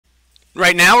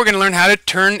right now we're going to learn how to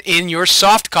turn in your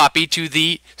soft copy to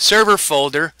the server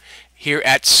folder here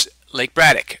at Lake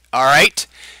Braddock. Alright,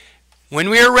 when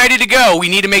we are ready to go, we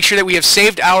need to make sure that we have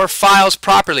saved our files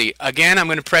properly. Again, I'm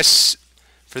going to press,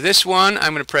 for this one,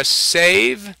 I'm going to press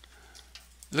save.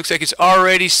 Looks like it's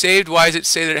already saved. Why does it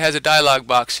say that it has a dialog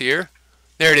box here?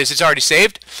 There it is, it's already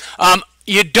saved.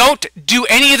 You don't do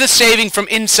any of the saving from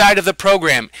inside of the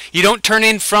program. You don't turn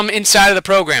in from inside of the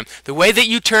program. The way that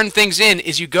you turn things in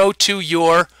is you go to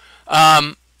your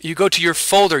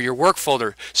folder, your work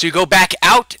folder. So you go back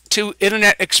out to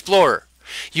Internet Explorer.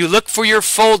 You look for your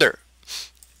folder.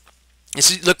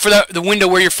 Look for the window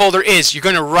where your folder is. You're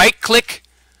going to right click,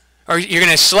 or you're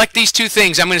going to select these two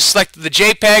things. I'm going to select the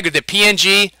JPEG or the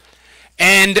PNG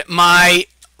and my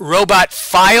robot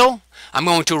file. I'm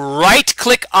going to right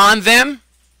click on them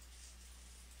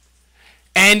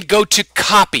and go to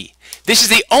copy. This is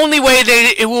the only way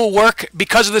that it will work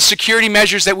because of the security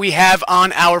measures that we have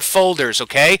on our folders,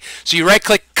 okay? So you right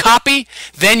click copy,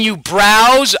 then you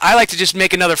browse. I like to just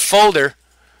make another folder,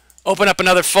 open up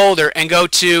another folder and go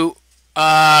to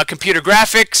computer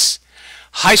graphics,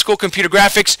 high school computer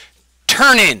graphics,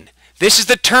 turn in. This is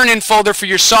the turn in folder for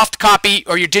your soft copy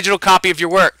or your digital copy of your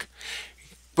work.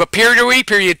 What period are we?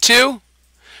 Period 2.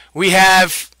 We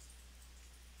have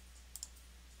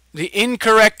the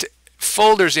incorrect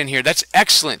folders in here. That's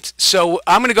excellent. So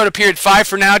I'm going to go to period 5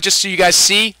 for now, just so you guys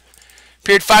see.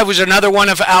 Period 5 was another one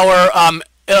of our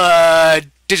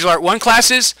Digital Art 1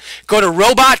 classes. Go to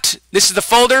robot. This is the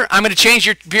folder. I'm going to change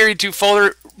your period 2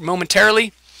 folder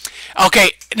momentarily.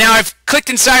 Okay, now I've clicked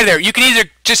inside there. You can either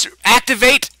just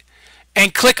activate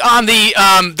and click on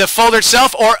the folder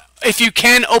itself, or if you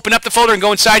can, open up the folder and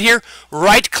go inside here,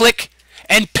 right click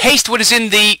and paste what is in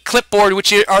the clipboard,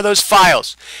 which are those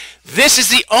files. This is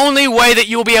the only way that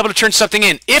you will be able to turn something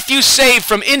in. If you save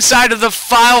from inside of the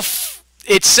file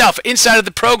itself, inside of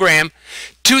the program,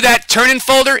 to that turn-in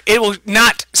folder, it will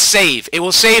not save. It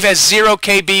will save as 0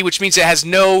 KB, which means it has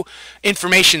no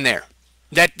information there.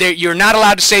 You're not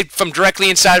allowed to save from directly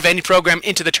inside of any program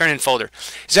into the turn-in folder.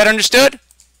 Is that understood?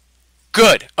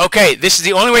 Good. Okay, this is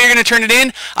the only way you're going to turn it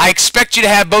in. I expect you to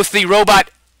have both the robot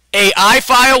AI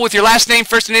file with your last name,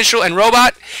 first initial, and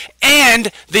robot,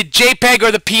 and the JPEG or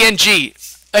the PNG.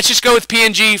 Let's just go with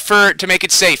PNG to make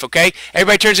it safe, okay?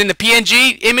 Everybody turns in the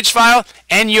PNG image file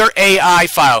and your AI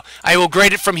file. I will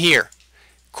grade it from here.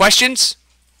 Questions?